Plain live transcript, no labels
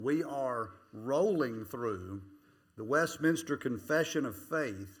We are rolling through the Westminster Confession of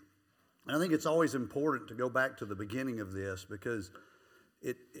Faith, and I think it's always important to go back to the beginning of this because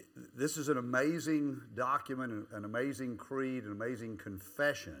this is an amazing document, an amazing creed, an amazing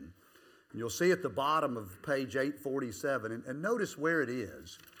confession. And you'll see at the bottom of page 847, and notice where it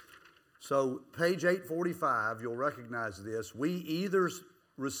is. So page 845, you'll recognize this. We either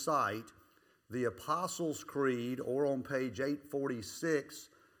recite the Apostles' Creed or on page 846,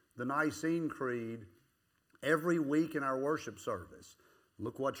 the Nicene Creed, every week in our worship service.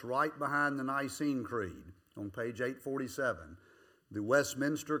 Look what's right behind the Nicene Creed on page 847, the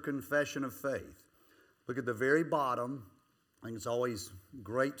Westminster Confession of Faith. Look at the very bottom. I think it's always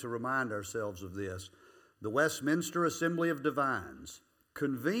great to remind ourselves of this. The Westminster Assembly of Divines,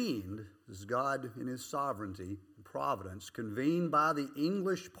 convened, this is God in His sovereignty and providence, convened by the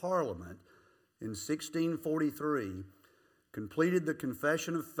English Parliament in 1643, completed the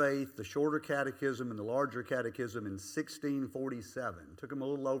Confession of Faith, the Shorter Catechism, and the Larger Catechism in 1647. It took them a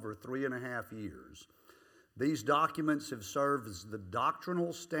little over 3.5 years. These documents have served as the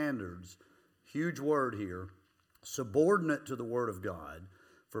doctrinal standards, huge word here, subordinate to the Word of God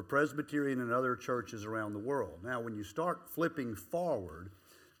for Presbyterian and other churches around the world. Now, when you start flipping forward,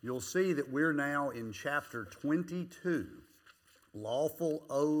 you'll see that we're now in chapter 22, Lawful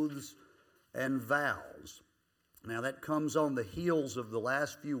Oaths and Vows. Now that comes on the heels of the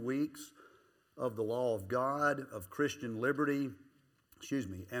last few weeks of the law of God, of Christian liberty,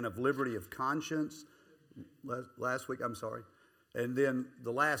 and of liberty of conscience. Last week, and then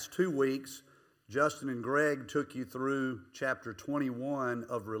the last 2 weeks, Justin and Greg took you through chapter 21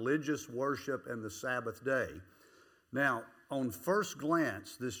 of religious worship and the Sabbath day. Now, on first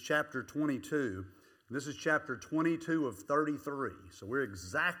glance, this chapter 22, this is chapter 22 of 33, so we're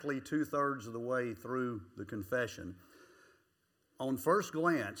exactly 2/3 of the way through the confession. On first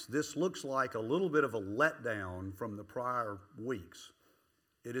glance, this looks like a little bit of a letdown from the prior weeks.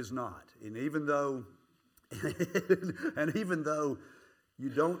 It is not. And even though you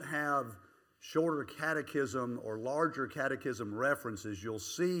don't have shorter catechism or larger catechism references, you'll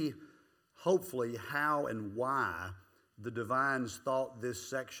see hopefully how and why the divines thought this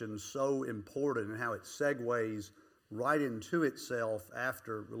section so important and how it segues right into itself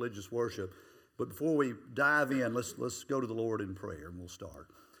after religious worship. But before we dive in, let's go to the Lord in prayer and we'll start.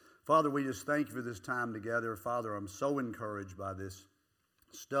 Father, we just thank you for this time together. Father, I'm so encouraged by this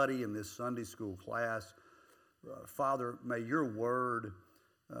study in this Sunday school class. Father, may your word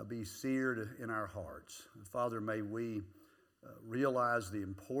be seared in our hearts. Father, may we realize the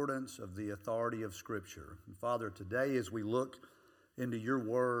importance of the authority of Scripture. And Father, today as we look into your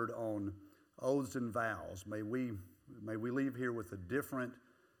word on oaths and vows, may we leave here with a different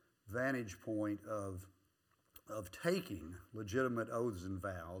vantage point of taking legitimate oaths and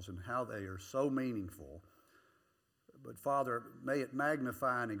vows and how they are so meaningful. But Father, may it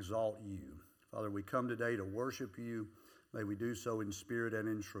magnify and exalt you. Father, we come today to worship you. May we do so in spirit and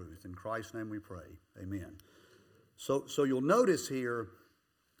in truth. In Christ's name we pray. Amen. So you'll notice here,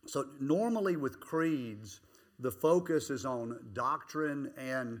 so normally with creeds, the focus is on doctrine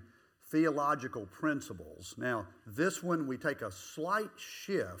and theological principles. Now, this one we take a slight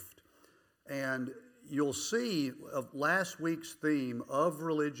shift, and you'll see of last week's theme of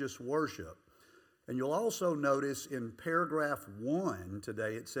religious worship. And you'll also notice in paragraph 1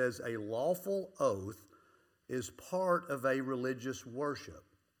 today, it says a lawful oath is part of a religious worship.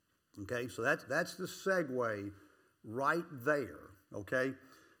 Okay, so that's the segue right there. Okay,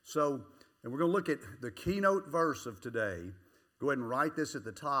 so, and we're going to look at the keynote verse of today. Go ahead and write this at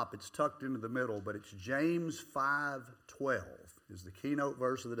the top. It's tucked into the middle, but it's James 5:12 is the keynote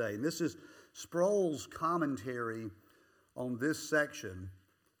verse of the day. And this is Sproul's commentary on this section.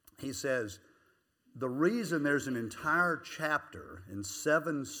 He says, the reason there's an entire chapter and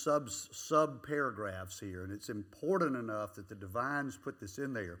 7 sub-paragraphs here, and it's important enough that the divines put this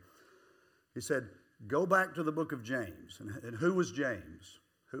in there. He said, go back to the book of James. And who was James?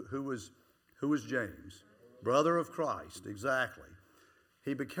 Who was James? Brother of Christ, exactly.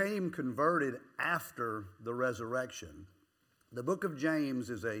 He became converted after the resurrection. The book of James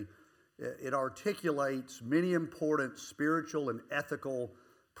it articulates many important spiritual and ethical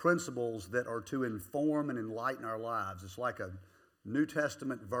principles that are to inform and enlighten our lives. It's like a New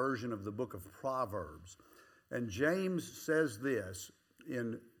Testament version of the book of Proverbs. And James says this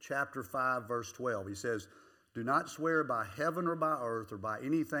in chapter 5, verse 12. He says, do not swear by heaven or by earth or by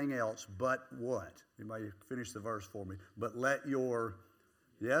anything else, but what? Anybody finish the verse for me? But let your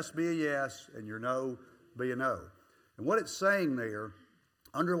yes be a yes and your no be a no. And what it's saying there,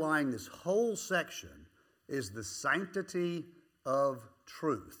 underlying this whole section, is the sanctity of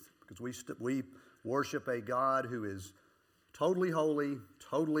truth, because we worship a God who is totally holy,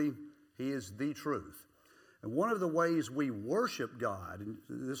 He is the truth. And one of the ways we worship God, and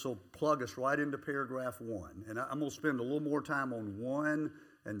this will plug us right into paragraph 1, and I'm going to spend a little more time on 1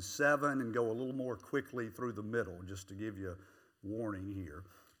 and 7 and go a little more quickly through the middle, just to give you a warning here.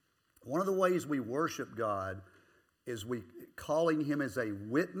 One of the ways we worship God is we calling Him as a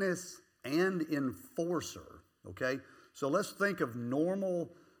witness and enforcer, okay? So let's think of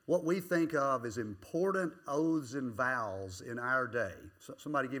what we think of as important oaths and vows in our day. So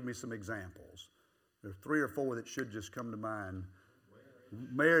somebody give me some examples. There are 3 or 4 that should just come to mind.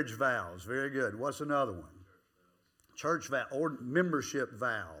 Marriage vows, very good. What's another one? Church vows, or membership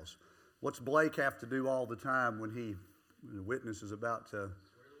vows. What's Blake have to do all the time when the witness is about to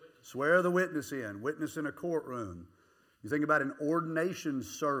swear the witness in, witness in a courtroom? You think about an ordination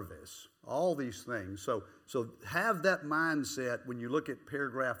service, all these things. So have that mindset when you look at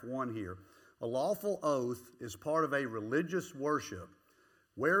paragraph 1 here. A lawful oath is part of a religious worship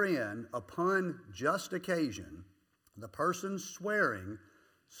wherein, upon just occasion, the person swearing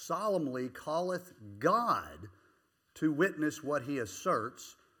solemnly calleth God to witness what he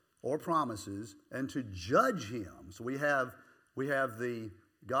asserts or promises and to judge him. So we have the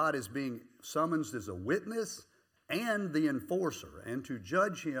God is being summoned as a witness and the enforcer, and to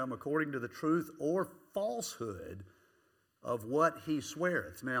judge him according to the truth or falsehood of what he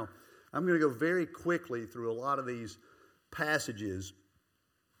sweareth. Now, I'm going to go very quickly through a lot of these passages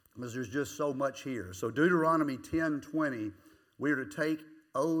because there's just so much here. So Deuteronomy 10:20, we are to take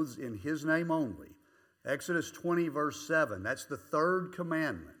oaths in His name only. Exodus 20 verse 7, that's the 3rd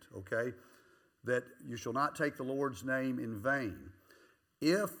commandment, okay? That you shall not take the Lord's name in vain.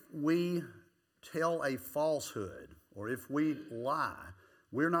 If we tell a falsehood or if we lie,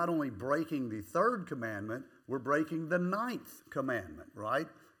 we're not only breaking the 3rd commandment, we're breaking the 9th commandment, right?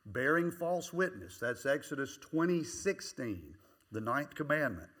 Bearing false witness. That's Exodus 20:16, the 9th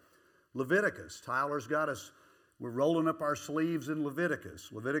commandment. Leviticus, Tyler's got us, we're rolling up our sleeves in Leviticus.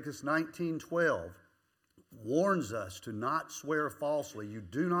 Leviticus 19:12 warns us to not swear falsely. You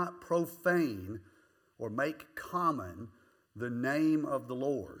do not profane or make common the name of the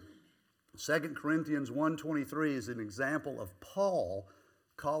Lord. 2 Corinthians 1:23 is an example of Paul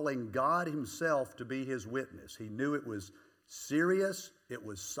calling God Himself to be his witness. He knew it was serious, it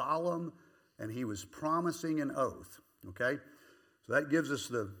was solemn, and he was promising an oath. Okay? So that gives us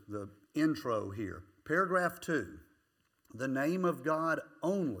the intro here. Paragraph 2. The name of God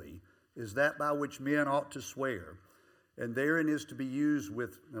only is that by which men ought to swear. And therein is to be used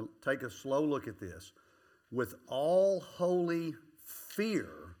with, now take a slow look at this, with all holy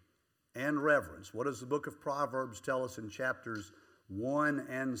fear and reverence. What does the book of Proverbs tell us in chapters 1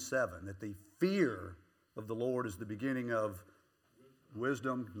 and 7? That the fear of the Lord is the beginning of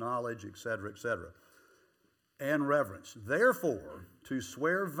wisdom, knowledge, etc., etc. And reverence. Therefore, to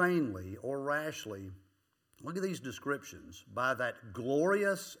swear vainly or rashly, look at these descriptions, by that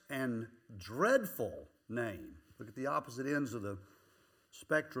glorious and dreadful name. Look at the opposite ends of the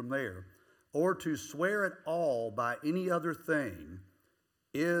spectrum there. Or to swear at all by any other thing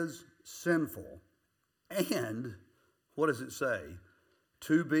is sinful. And, what does it say?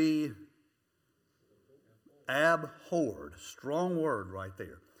 To be abhorred. Strong word right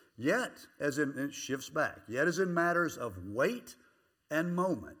there. Yet, it shifts back. Yet as in matters of weight and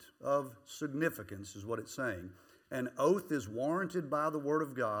moment, of significance is what it's saying. An oath is warranted by the Word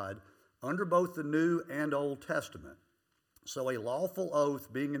of God under both the New and Old Testament. So a lawful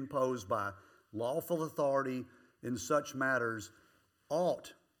oath being imposed by lawful authority in such matters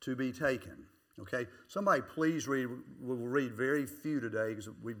ought to be taken. Okay? Somebody please read. We'll read very few today because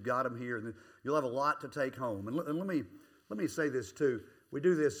we've got them here, and you'll have a lot to take home. And let me say this too. We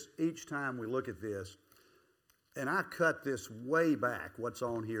do this each time we look at this. And I cut this way back, what's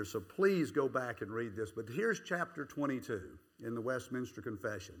on here, so please go back and read this. But here's chapter 22 in the Westminster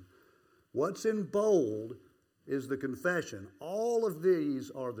Confession. What's in bold is the confession. All of these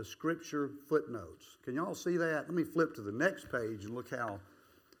are the scripture footnotes. Can y'all see that? Let me flip to the next page and look how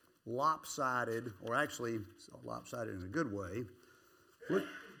lopsided, or actually lopsided in a good way.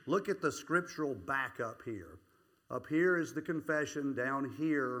 Look at the scriptural backup here. Up here is the confession, down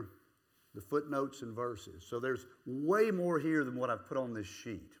here the footnotes and verses. So there's way more here than what I've put on this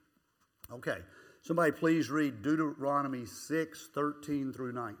sheet. Okay, somebody please read Deuteronomy 6:13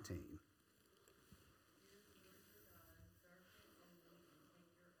 through 19.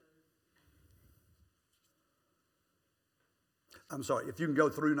 I'm sorry, if you can go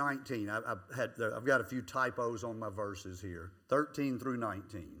through 19. I've got a few typos on my verses here. 13 through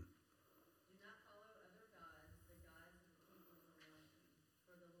 19.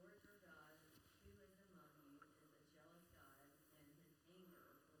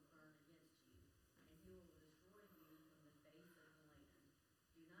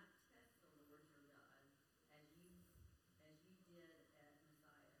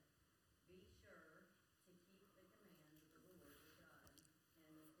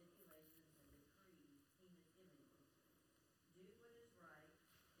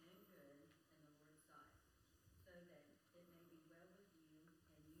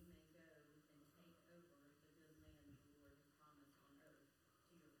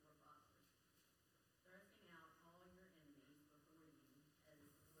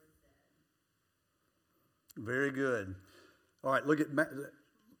 Very good. All right, look at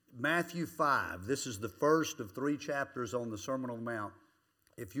Matthew 5. This is the first of 3 chapters on the Sermon on the Mount.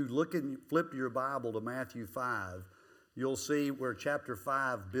 If you look and flip your Bible to Matthew 5, you'll see where chapter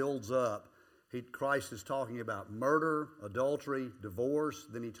 5 builds up. Christ is talking about murder, adultery, divorce.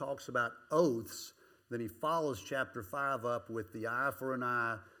 Then he talks about oaths. Then he follows chapter 5 up with the eye for an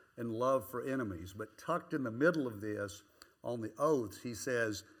eye and love for enemies. But tucked in the middle of this, on the oaths, he's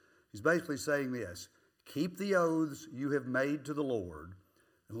basically saying this: keep the oaths you have made to the Lord,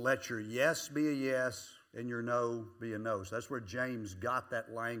 and let your yes be a yes and your no be a no. So that's where James got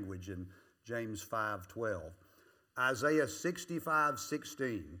that language in James 5:12. Isaiah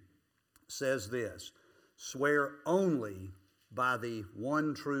 65:16 says this: swear only by the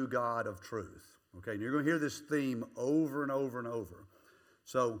one true God of truth. Okay, and you're going to hear this theme over and over and over.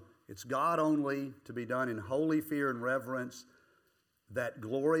 So it's God only, to be done in holy fear and reverence, that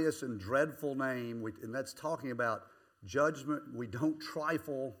glorious and dreadful name, and that's talking about judgment. We don't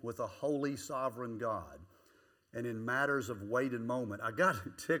trifle with a holy sovereign God. And in matters of weight and moment, I got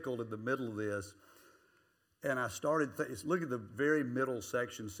tickled in the middle of this, and I started, look at the very middle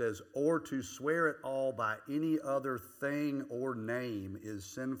section, says, or to swear at all by any other thing or name is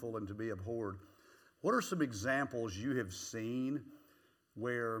sinful and to be abhorred. What are some examples you have seen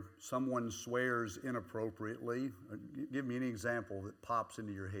where someone swears inappropriately? Give me any example that pops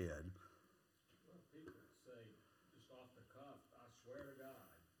into your head. Well, people say just off the cuff, I swear to God.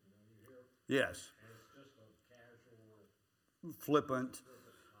 You hear? Yes. And it's just a casual, Flippant.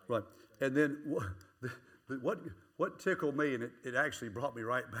 Right. And then what tickled me, and it actually brought me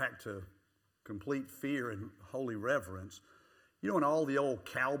right back to complete fear and holy reverence. You know, in all the old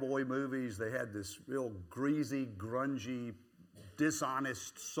cowboy movies, they had this real greasy, grungy,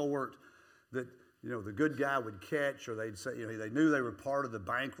 dishonest sort that, the good guy would catch, or they'd say, they knew they were part of the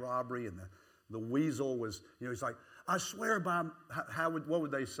bank robbery, and the weasel was, he's like, I swear by, what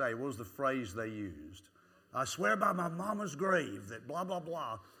would they say? What was the phrase they used? I swear by my mama's grave that blah, blah,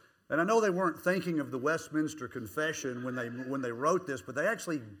 blah. And I know they weren't thinking of the Westminster Confession when they wrote this, but they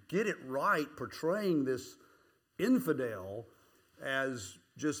actually get it right, portraying this infidel as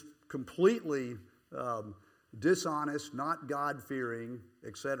just completely dishonest, not God-fearing,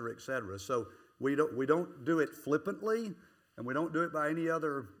 et cetera, et cetera. So we don't do it flippantly, and we don't do it by any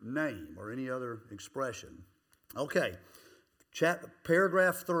other name or any other expression. Okay,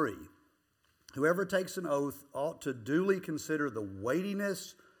 paragraph 3. Whoever takes an oath ought to duly consider the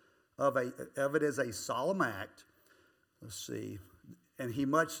weightiness of it as a solemn act. Let's see. And he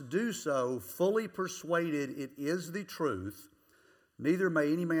must do so fully persuaded it is the truth. Neither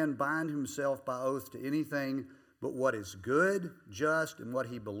may any man bind himself by oath to anything but what is good, just, and what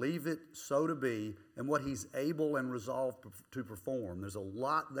he believeth so to be, and what he's able and resolved to perform. There's a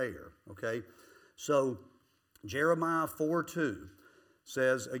lot there, okay? So Jeremiah 4:2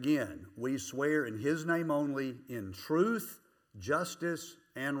 says, again, we swear in his name only, in truth, justice,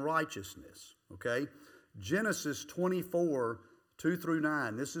 and righteousness, okay? Genesis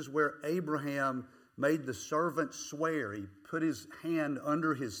 24:2-9. This is where Abraham made the servant swear. He put his hand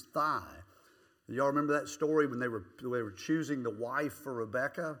under his thigh. Y'all remember that story when they were choosing the wife for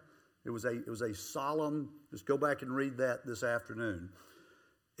Rebekah? It was a solemn. Just go back and read that this afternoon.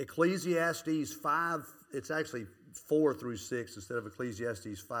 Ecclesiastes 5. It's actually 4-6 instead of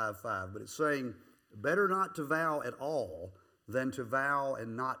Ecclesiastes 5:5. But it's saying better not to vow at all than to vow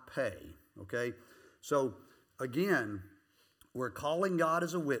and not pay. Okay, so again, we're calling God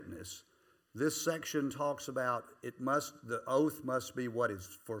as a witness. This section talks about the oath must be what is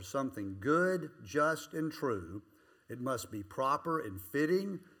for something good, just, and true. It must be proper and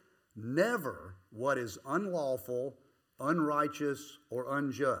fitting, never what is unlawful, unrighteous, or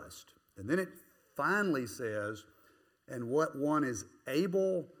unjust. And then it finally says, and what one is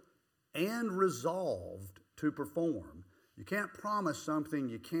able and resolved to perform. You can't promise something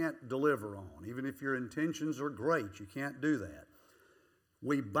you can't deliver on. Even if your intentions are great, you can't do that.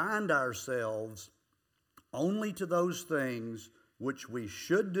 We bind ourselves only to those things which we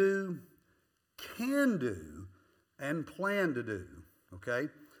should do, can do, and plan to do. Okay?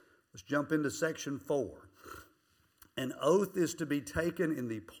 Let's jump into section 4. An oath is to be taken in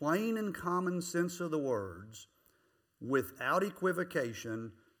the plain and common sense of the words, without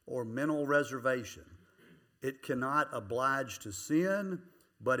equivocation or mental reservation. It cannot oblige to sin,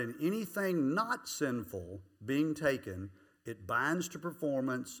 but in anything not sinful being taken, it binds to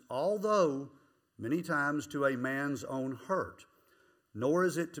performance, although many times to a man's own hurt. Nor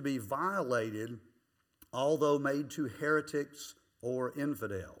is it to be violated, although made to heretics or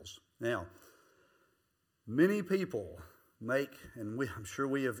infidels. Now, many people I'm sure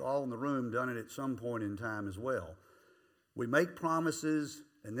we have all in the room done it at some point in time as well. We make promises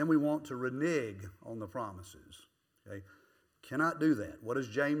and then we want to renege on the promises. Okay? Cannot do that. What does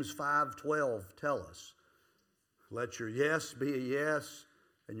James 5:12 tell us? Let your yes be a yes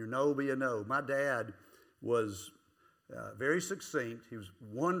and your no be a no. My dad was very succinct. He was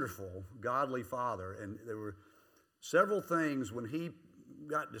a wonderful, godly father, and there were several things when he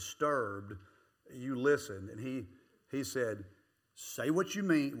got disturbed, you listened, and he said, say what you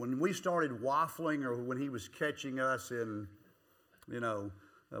mean. When we started waffling or when he was catching us in,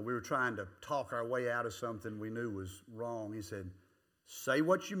 we were trying to talk our way out of something we knew was wrong, he said, say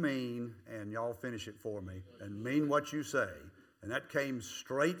what you mean and y'all finish it for me and mean what you say. And that came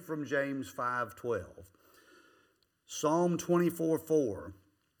straight from James 5:12. Psalm 24:4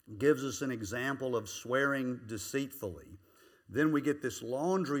 gives us an example of swearing deceitfully. Then we get this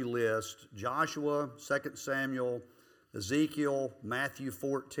laundry list, Joshua, 2 Samuel, Ezekiel, Matthew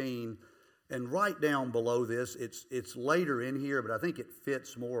 14, and right down below this, it's later in here, but I think it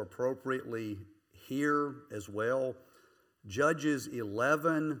fits more appropriately here as well. Judges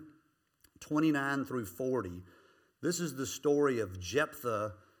 11:29 through 40. This is the story of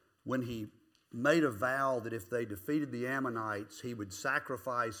Jephthah when he made a vow that if they defeated the Ammonites, he would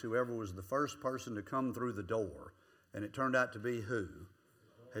sacrifice whoever was the first person to come through the door. And it turned out to be who?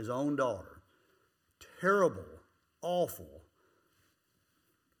 His own daughter. Terrible, awful,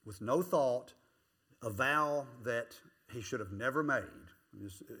 with no thought, a vow that he should have never made.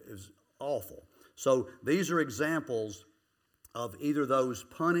 It was awful. So these are examples of either those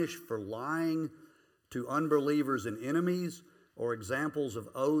punished for lying to unbelievers and enemies, or examples of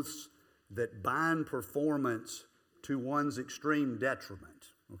oaths that bind performance to one's extreme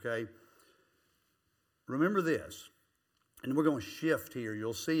detriment. Okay? Remember this, and we're going to shift here.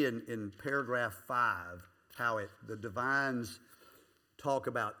 You'll see in paragraph 5 how the divines talk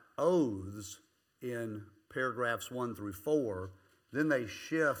about oaths in paragraphs 1 through 4. Then they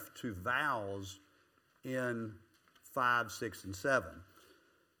shift to vows in 5, 6, and 7.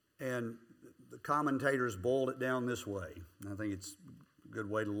 And the commentators boiled it down this way, and I think it's a good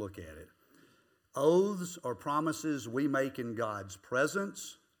way to look at it. Oaths are promises we make in God's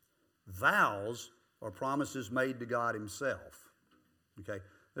presence. Vows are promises made to God himself. Okay?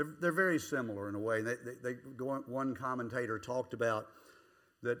 They're very similar in a way. One commentator talked about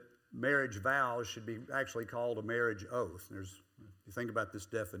that marriage vows should be actually called a marriage oath. If you think about this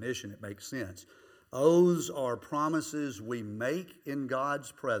definition, it makes sense. Oaths are promises we make in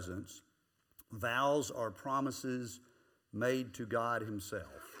God's presence. Vows are promises made to God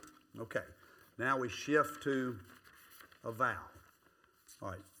himself. Okay, now we shift to a vow.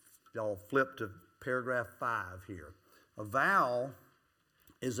 All right, y'all flip to paragraph 5 here. A vow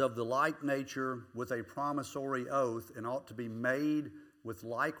is of the like nature with a promissory oath and ought to be made with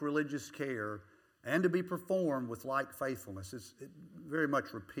like religious care and to be performed with like faithfulness. It's very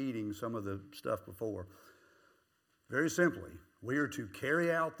much repeating some of the stuff before. Very simply, we are to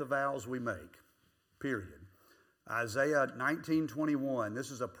carry out the vows we make, period. Isaiah 19:21,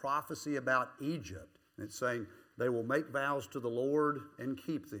 this is a prophecy about Egypt. It's saying they will make vows to the Lord and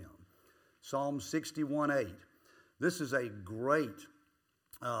keep them. Psalm 61:8, this is a great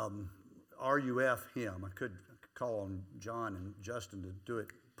RUF hymn. I could call on John and Justin to do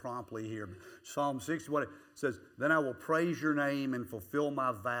it promptly here. Psalm 61 says, then I will praise your name and fulfill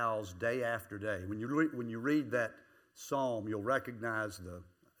my vows day after day. When you read that psalm, you'll recognize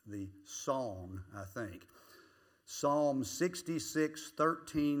the song, I think. Psalm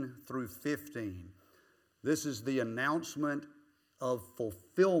 66:13 through 15. This is the announcement of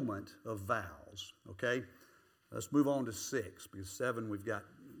fulfillment of vows. Okay? Let's move on to 6, because 7 we've got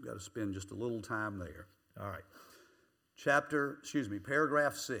to spend just a little time there. All right.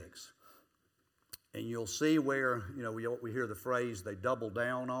 Paragraph 6. And you'll see where, we hear the phrase, they double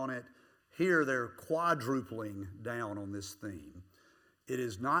down on it. Here they're quadrupling down on this theme. It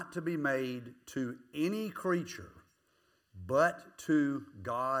is not to be made to any creature, but to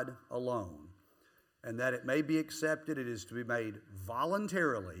God alone. And that it may be accepted, it is to be made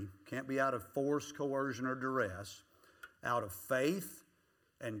voluntarily, can't be out of force, coercion, or duress, out of faith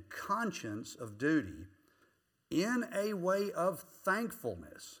and conscience of duty, in a way of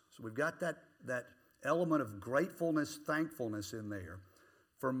thankfulness. So we've got that element of gratefulness, thankfulness in there,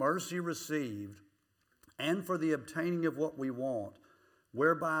 for mercy received and for the obtaining of what we want,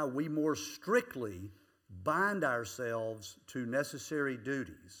 whereby we more strictly bind ourselves to necessary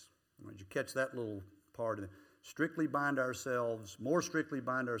duties. Did you catch that little part of it? More strictly bind ourselves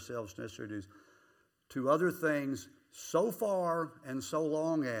to necessary duties, to other things so far and so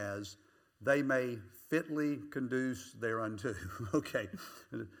long as they may fitly conduce thereunto. Okay,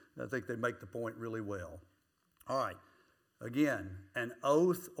 I think they make the point really well. All right, again, an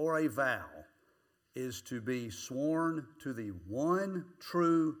oath or a vow is to be sworn to the one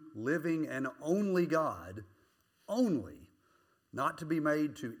true, living, and only God, only, not to be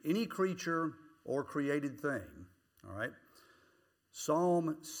made to any creature or created thing. All right?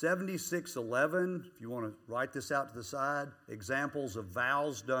 Psalm 76:11, if you want to write this out to the side, examples of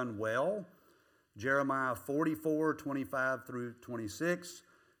vows done well. Jeremiah 44:25 through 26,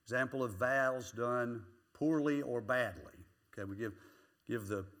 example of vows done poorly or badly. Okay, we give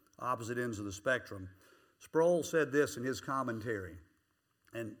the opposite ends of the spectrum. Sproul said this in his commentary,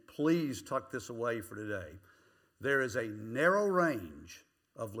 and please tuck this away for today. There is a narrow range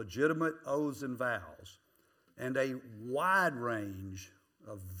of legitimate oaths and vows, and a wide range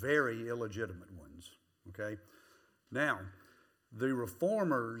of very illegitimate ones. Okay? Now, the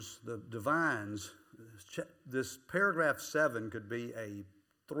reformers, the divines, this paragraph 7 could be a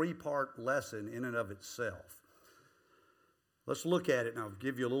 3-part lesson in and of itself. Let's look at it, and I'll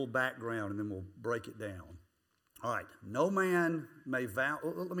give you a little background, and then we'll break it down. All right, no man may vow.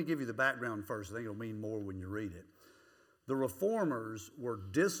 Let me give you the background first. I think it'll mean more when you read it. The reformers were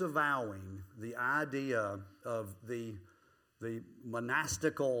disavowing the idea of the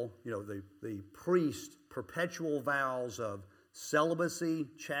monastical, the priest perpetual vows of celibacy,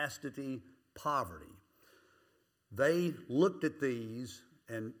 chastity, poverty. They looked at these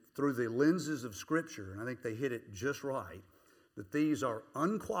and through the lenses of Scripture, and I think they hit it just right, that these are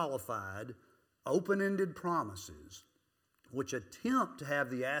unqualified, open-ended promises which attempt to have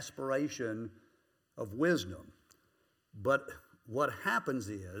the aspiration of wisdom. But what happens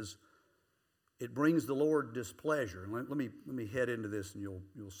is it brings the Lord displeasure. And let me head into this, and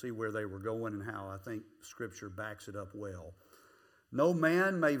you'll see where they were going and how I think Scripture backs it up well. No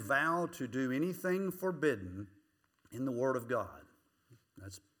man may vow to do anything forbidden in the Word of God.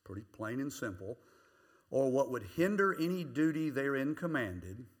 That's pretty plain and simple. Or what would hinder any duty therein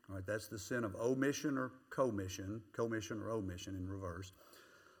commanded. All right, that's the sin of omission or commission or omission in reverse.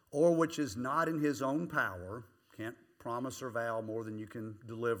 Or which is not in his own power, can't promise or vow more than you can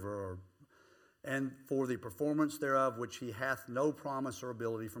deliver, and for the performance thereof which he hath no promise or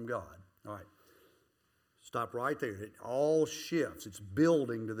ability from God. All right, stop right there. It all shifts. It's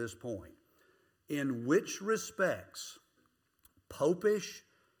building to this point. In which respects popish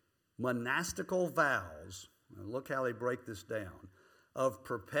monastical vows, look how they break this down, of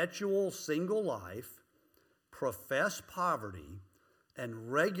perpetual single life, profess poverty,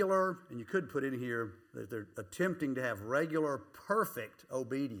 and regular, and you could put in here that they're attempting to have regular perfect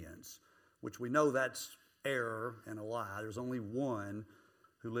obedience, which we know that's error and a lie. There's only one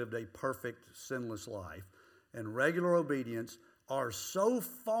who lived a perfect, sinless life. And regular obedience are so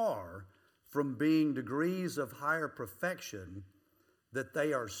far from being degrees of higher perfection that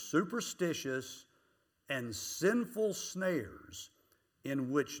they are superstitious and sinful snares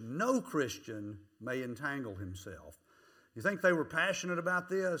in which no Christian may entangle himself. You think they were passionate about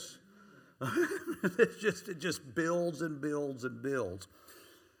this? It just builds and builds and builds.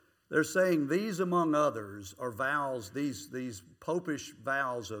 They're saying these, among others, are vows, these popish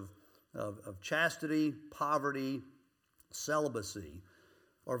vows of chastity, poverty, celibacy,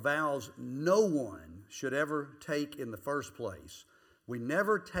 are vows no one should ever take in the first place. We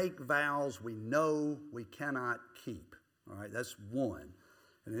never take vows we know we cannot keep. All right, that's one.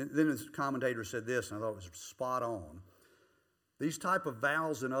 And then the commentator said this, and I thought it was spot on. These type of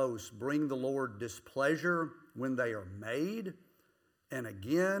vows and oaths bring the Lord displeasure when they are made, and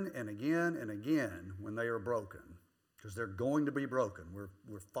again and again and again when they are broken, because they're going to be broken.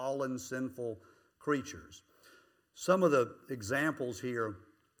 We're fallen, sinful creatures. Some of the examples here,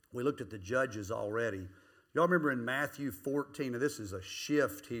 we looked at the judges already. Y'all remember in Matthew 14, and this is a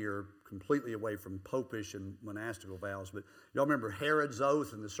shift here completely away from popish and monastical vows, but y'all remember Herod's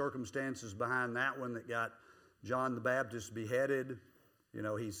oath and the circumstances behind that one that got John the Baptist beheaded? You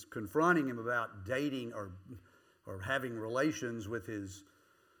know, he's confronting him about dating or having relations with his,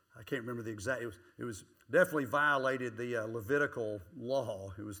 I can't remember the exact, it was definitely violated the Levitical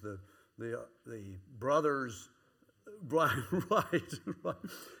law. It was the brothers, right.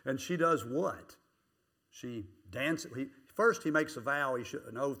 And she does what? She dances. First, he makes a vow,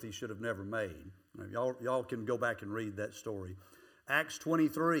 an oath he should have never made. Y'all can go back and read that story. Acts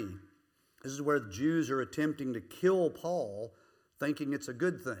 23. This is where the Jews are attempting to kill Paul, thinking it's a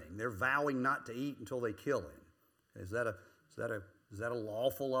good thing. They're vowing not to eat until they kill him. Is that a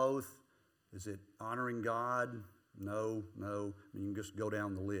lawful oath? Is it honoring God? No. I mean, you can just go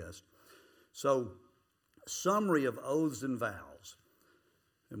down the list. So, summary of oaths and vows.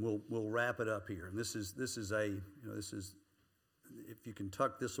 and we'll wrap it up here. And this is if you can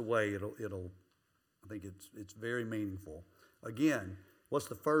tuck this away, it'll I think it's very meaningful. Again, what's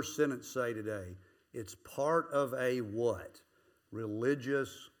the first sentence say today? It's part of a what?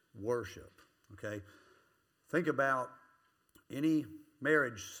 Religious worship. Okay? Think about any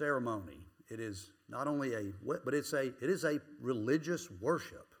marriage ceremony. It is not only but it is a religious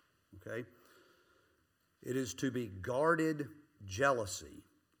worship. Okay? It is to be guarded jealously.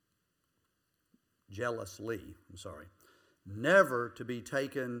 Never to be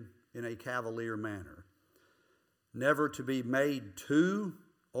taken in a cavalier manner. Never to be made to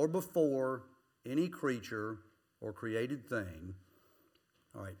or before any creature or created thing.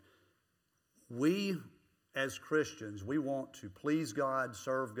 All right. We, as Christians, we want to please God,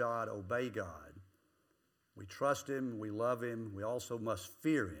 serve God, obey God. We trust Him, we love Him, we also must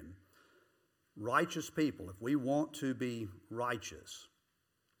fear Him. Righteous people, if we want to be righteous,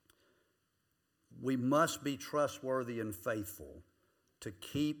 we must be trustworthy and faithful to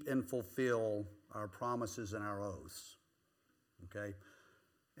keep and fulfill our promises and our oaths. Okay?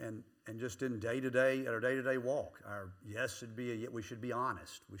 And just in day-to-day, at our day-to-day walk, our yes should be we should be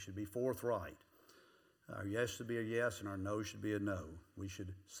honest. We should be forthright. Our yes should be a yes and our no should be a no. We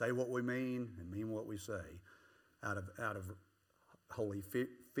should say what we mean and mean what we say out of holy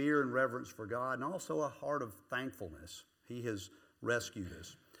fear and reverence for God, and also a heart of thankfulness. He has rescued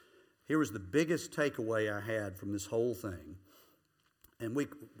us. Here was the biggest takeaway I had from this whole thing. And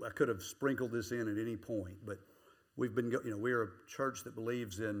I could have sprinkled this in at any point, but we're a church that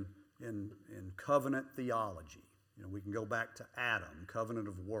believes in covenant theology. We can go back to Adam, covenant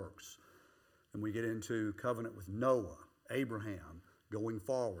of works. And we get into covenant with Noah, Abraham, going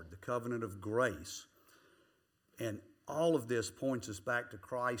forward, the covenant of grace. And all of this points us back to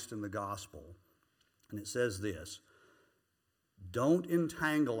Christ and the gospel. And it says this: don't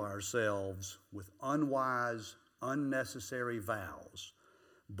entangle ourselves with unwise, unnecessary vows,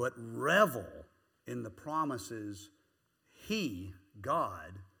 but revel in the promises He,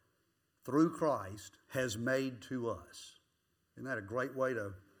 God, through Christ, has made to us. Isn't that a great way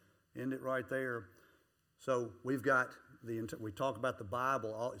to end it right there? So we've got we talk about the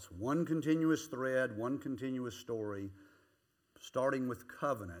Bible. It's one continuous thread, one continuous story, starting with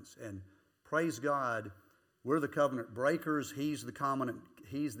covenants. And praise God, we're the covenant breakers. He's the covenant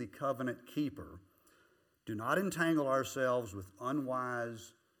keeper. Do not entangle ourselves with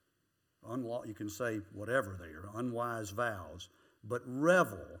unwise, you can say whatever they are, unwise vows, but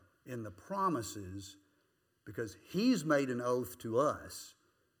revel in the promises, because He's made an oath to us,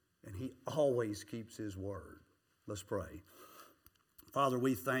 and He always keeps His word. Let's pray. Father,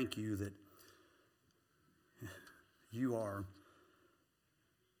 we thank You that You are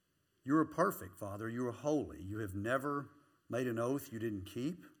perfect, Father. You are holy. You have never made an oath You didn't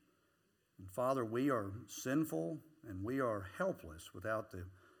keep. And Father, we are sinful and we are helpless without the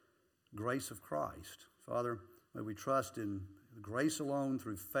grace of Christ. Father, may we trust in grace alone,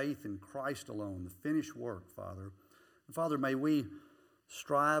 through faith in Christ alone, the finished work, Father. And Father, may we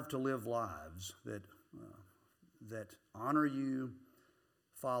strive to live lives that honor You,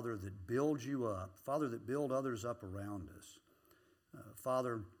 Father, that build You up, Father, that build others up around us.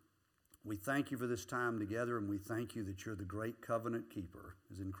 Father, we thank You for this time together, and we thank You that You're the great covenant keeper.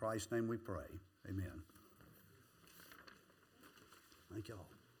 It's in Christ's name we pray. Amen. Thank y'all.